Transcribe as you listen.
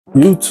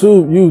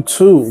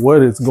YouTube,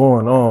 what is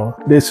going on?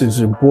 This is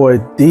your boy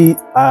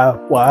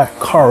DIY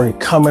Kari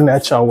coming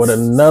at y'all with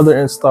another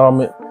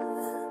installment.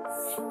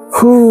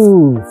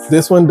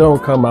 This one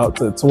don't come out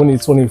to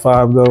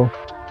 2025 though.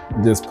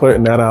 Just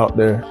putting that out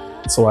there.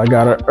 So I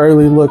got an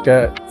early look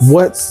at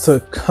what's to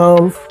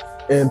come,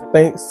 and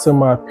thanks to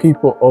my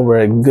people over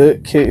at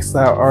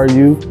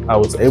goodkicks.ru, I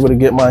was able to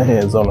get my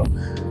hands on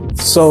them.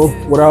 So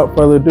without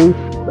further ado,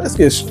 let's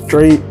get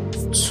straight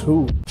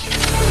to it.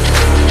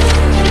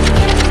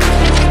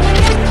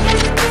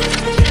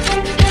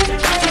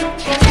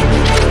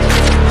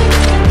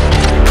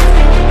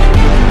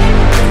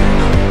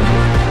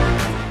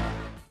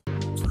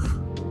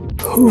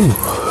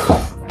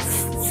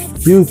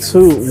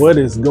 YouTube, what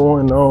is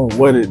going on?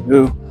 What it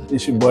do?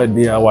 It's your boy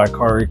DIY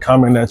Kari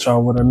coming at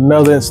y'all with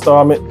another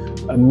installment,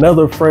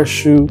 another fresh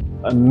shoe,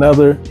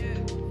 another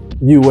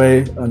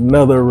UA,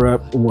 another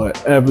rep,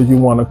 whatever you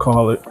want to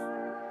call it.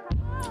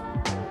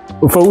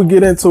 Before we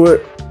get into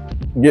it,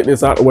 get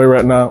this out the way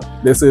right now.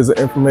 This is an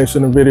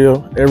informational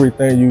video.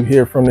 Everything you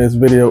hear from this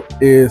video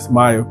is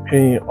my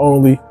opinion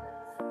only.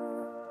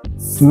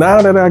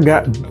 Now that I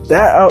got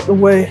that out the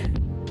way,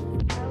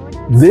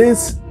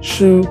 this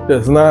shoe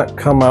does not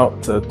come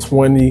out to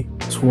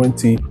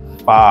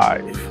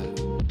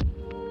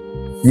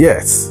 2025.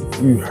 Yes,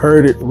 you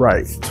heard it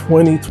right,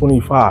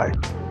 2025.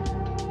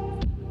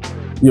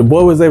 Your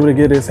boy was able to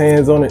get his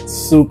hands on it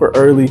super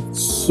early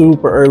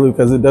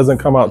because it doesn't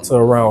come out till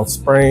around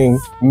spring,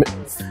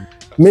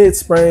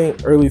 mid-spring,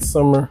 early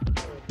summer.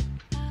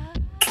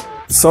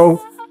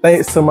 So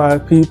thanks to my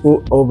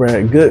people over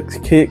at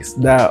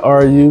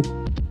goodkicks.ru,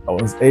 I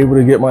was able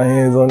to get my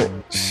hands on it.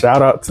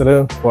 Shout out to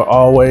them for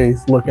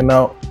always looking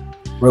out.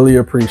 Really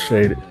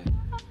appreciate it.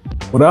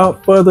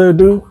 Without further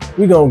ado,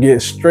 we're gonna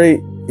get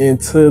straight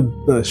into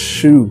the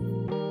shoe.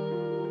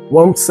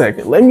 1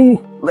 second. Let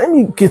me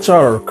get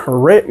y'all a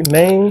correct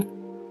name,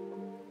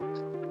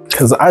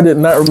 because I did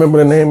not remember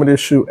the name of this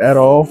shoe at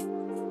all.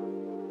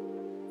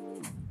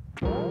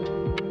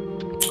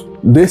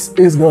 This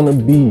is gonna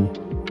be,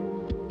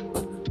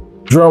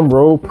 drum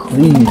roll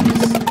please,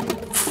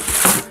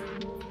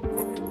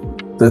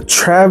 the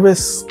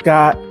Travis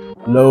Scott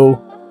Low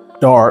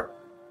Dark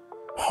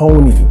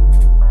Pony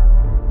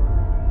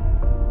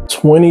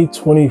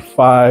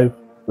 2025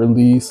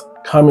 release,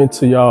 coming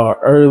to y'all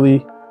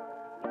early.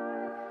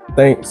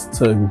 Thanks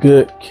to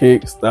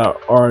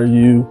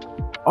goodkicks.ru,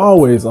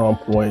 always on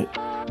point.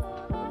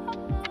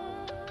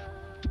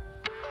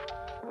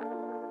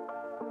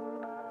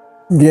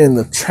 Again,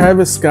 the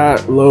Travis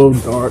Scott Low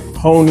Dark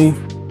Pony.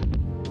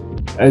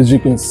 As you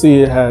can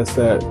see, it has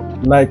that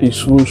Nike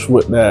swoosh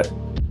with that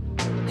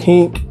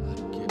pink,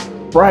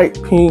 bright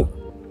pink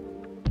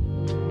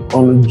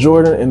on the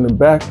Jordan in the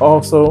back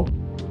also,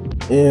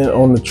 and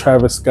on the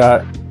Travis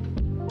Scott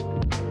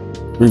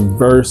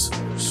reverse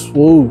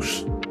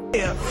swoosh.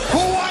 Yeah.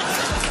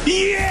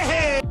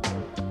 Yeah.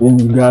 Then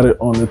you got it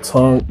on the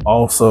tongue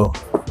also.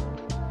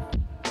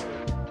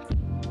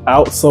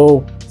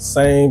 Outsole,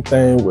 same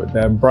thing with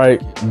that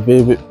bright,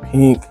 vivid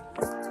pink.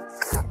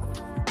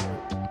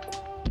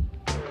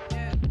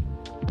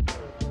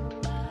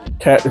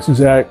 Cactus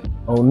Jack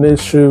on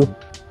this shoe.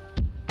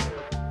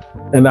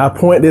 And I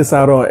point this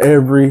out on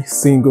every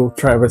single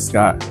Travis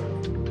Scott.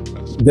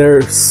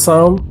 There's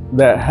some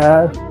that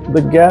have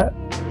the gap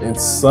and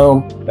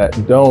some that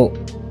don't.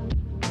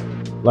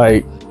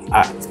 Like,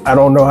 I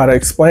don't know how to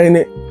explain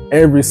it.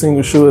 Every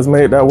single shoe is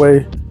made that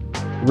way.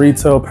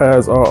 Retail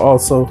pads are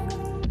also.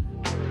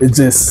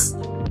 It's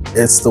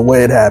the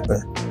way it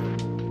happened.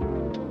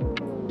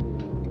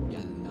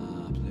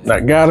 And I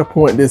gotta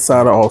point this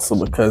out also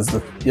because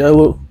the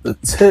yellow, the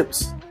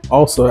tips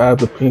also have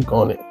the pink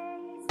on it.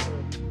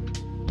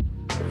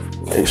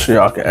 Make sure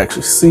y'all can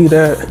actually see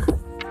that.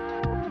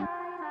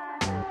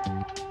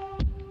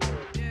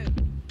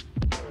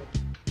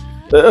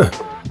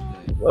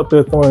 Up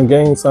there throwing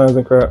gang signs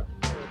and crap.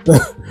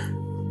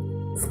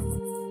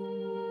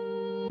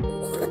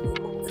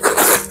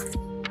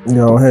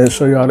 Go ahead and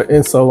show y'all the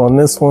insole on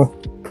this one,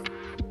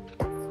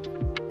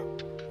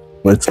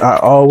 which I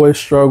always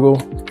struggle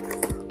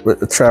with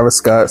the Travis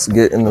Scotts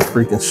getting the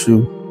freaking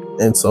shoe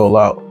insole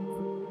out.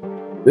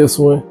 This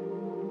one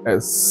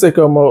has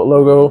Sicko Mode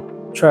logo,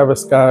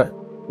 Travis Scott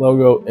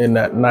logo, and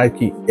that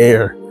Nike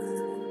Air.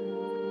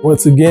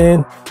 Once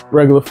again,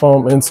 regular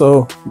foam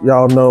insole.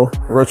 Y'all know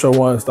retro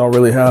ones don't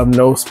really have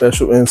no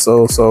special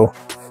insole, so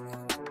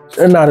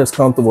they're not as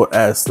comfortable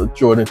as the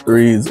Jordan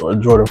 3s or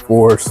Jordan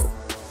 4s.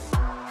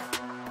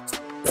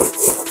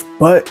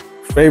 But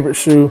favorite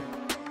shoe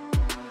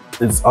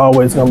is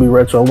always gonna be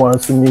retro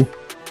ones for me.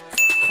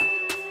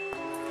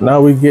 Now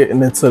we're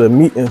getting into the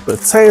meat and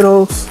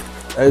potatoes.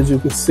 As you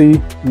can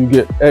see, you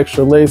get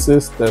extra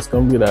laces. That's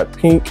gonna be that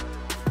pink.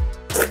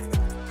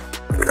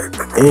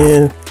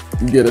 And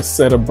you get a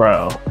set of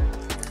brown.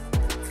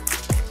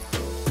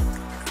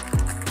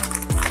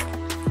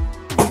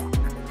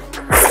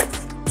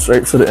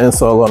 Straight to the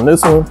insole on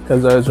this one,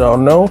 because as y'all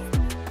know,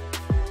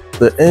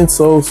 the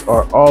insoles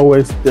are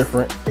always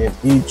different in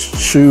each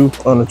shoe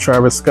on the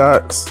Travis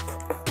Scotts.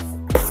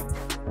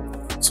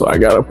 So I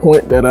gotta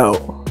point that out.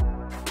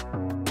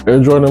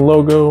 Air Jordan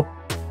logo,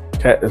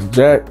 Cactus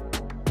Jack,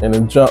 and the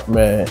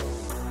Jumpman.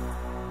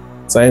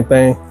 Same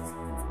thing.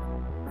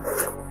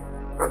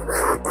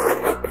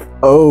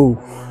 Oh,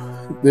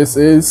 this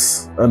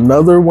is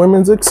another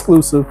women's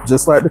exclusive,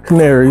 just like the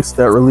Canaries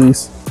that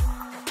released.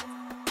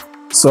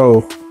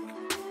 So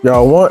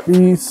y'all want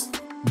these,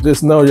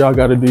 just know y'all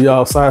gotta do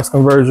y'all size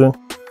conversion.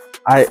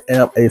 I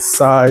am a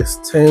size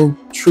 10,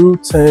 true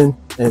 10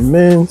 in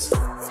men's.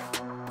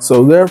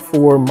 So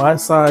therefore my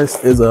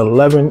size is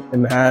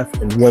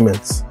 11.5 in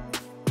women's,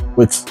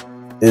 which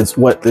is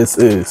what this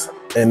is.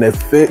 And it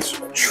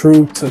fits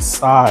true to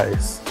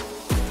size.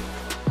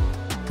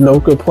 No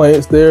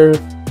complaints there.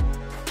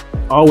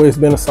 Always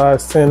been a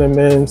size 10 in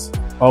men's,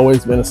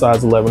 always been a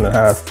size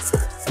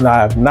 11.5. And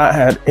I have not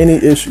had any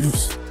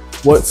issues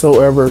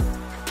whatsoever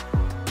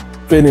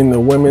fitting the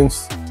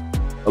women's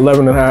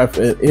 11.5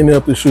 in any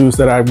of the shoes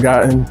that I've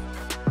gotten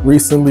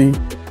recently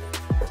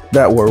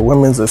that were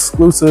women's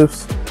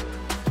exclusives.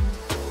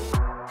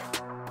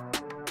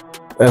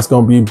 That's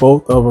gonna be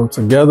both of them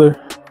together.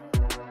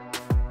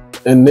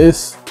 And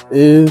this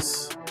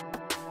is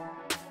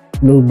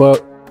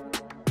nubuck,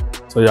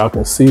 so y'all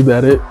can see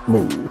that it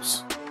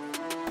moves.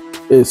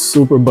 It's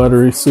super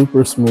buttery,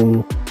 super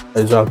smooth,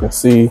 as y'all can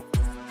see.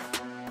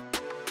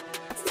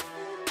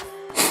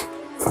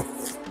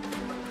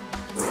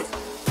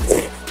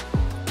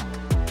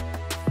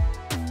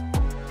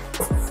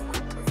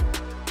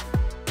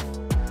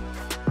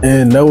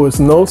 And there was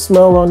no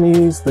smell on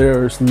these.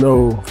 There's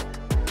no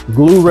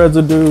glue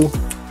residue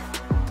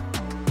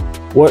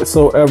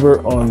whatsoever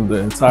on the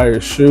entire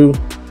shoe.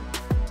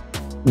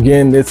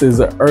 Again, this is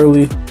an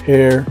early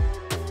pair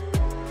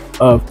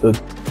of the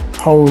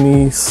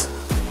Tonys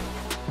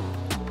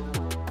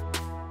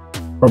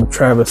from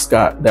Travis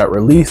Scott that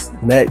released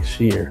next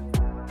year.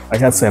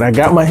 Like I said, I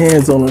got my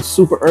hands on them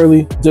super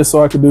early just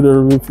so I could do the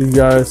review for you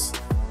guys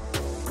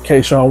in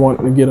case y'all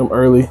wanted to get them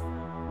early.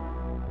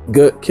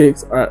 Good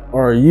Kicks at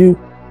RU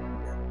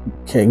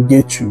can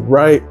get you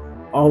right.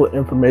 All the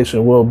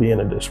information will be in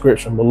the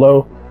description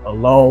below,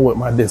 along with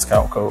my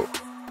discount code.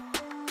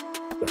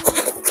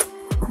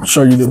 I'll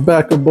show you the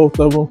back of both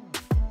of them.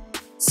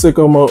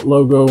 Sicko Mode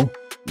logo,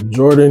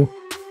 Jordan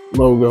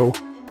logo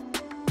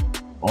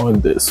on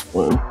this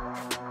one.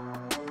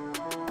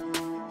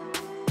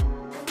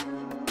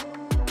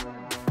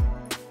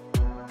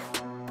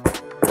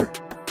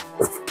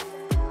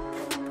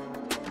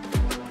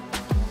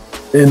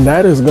 And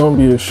that is gonna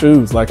be the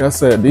shoes. Like I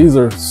said, these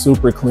are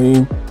super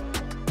clean.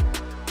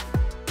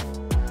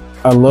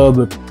 I love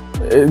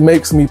it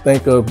makes me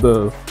think of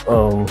the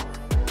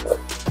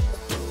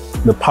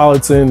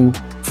Neapolitan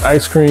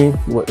ice cream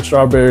with the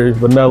strawberry,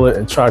 vanilla,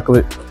 and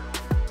chocolate.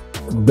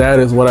 That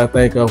is what I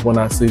think of when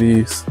I see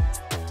these.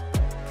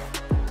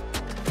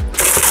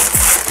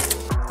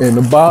 In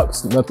the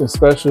box, nothing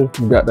special.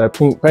 You got that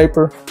pink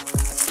paper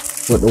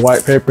with the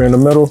white paper in the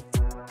middle.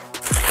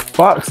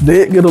 Box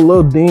did get a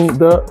little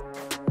dinged up,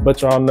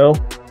 but y'all know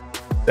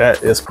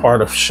that is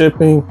part of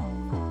shipping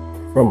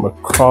from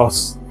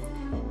across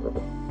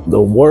the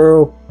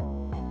world.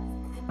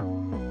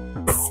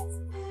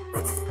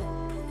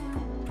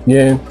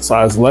 Again,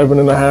 size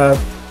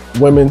 11.5,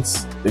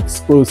 women's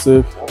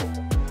exclusive,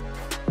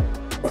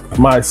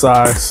 my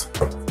size.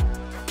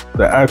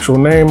 The actual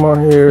name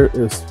on here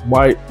is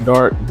white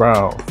dark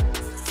brown,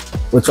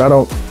 which I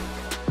don't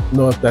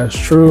know if that's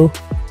true.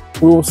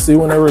 We will see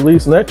when they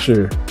release next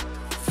year.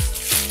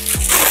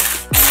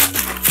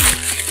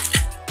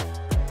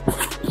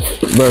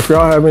 But if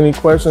y'all have any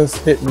questions,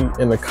 hit me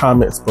in the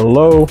comments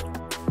below.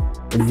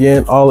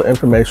 Again, all the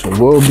information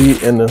will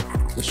be in the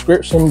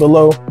description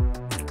below.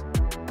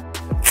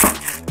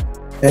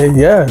 And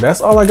yeah, that's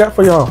all I got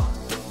for y'all.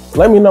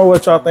 Let me know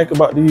what y'all think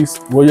about these.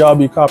 Will y'all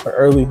be copping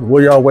early?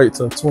 Will y'all wait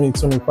till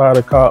 2025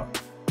 to cop?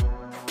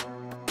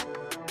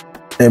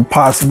 And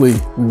possibly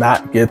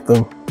not get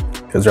them?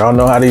 Because y'all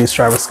know how these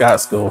Travis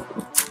Scotts go.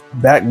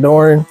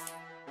 Backdooring,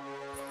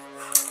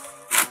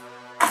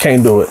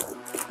 can't do it.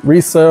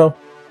 Resell,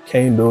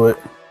 can't do it.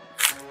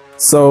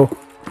 So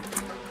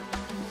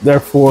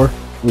therefore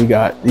we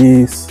got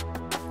these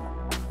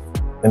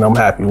and I'm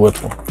happy with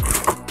them.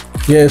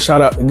 Again,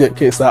 shout out to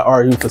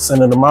goodkicks.ru for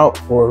sending them out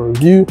for a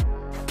review.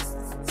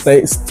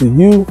 Thanks to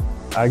you,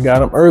 I got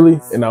them early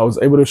and I was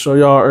able to show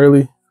y'all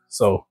early.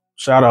 So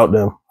shout out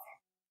them.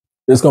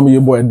 This is gonna be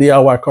your boy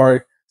DIY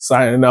Kari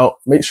signing out.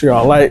 Make sure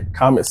y'all like,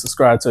 comment,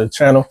 subscribe to the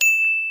channel.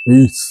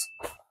 Peace.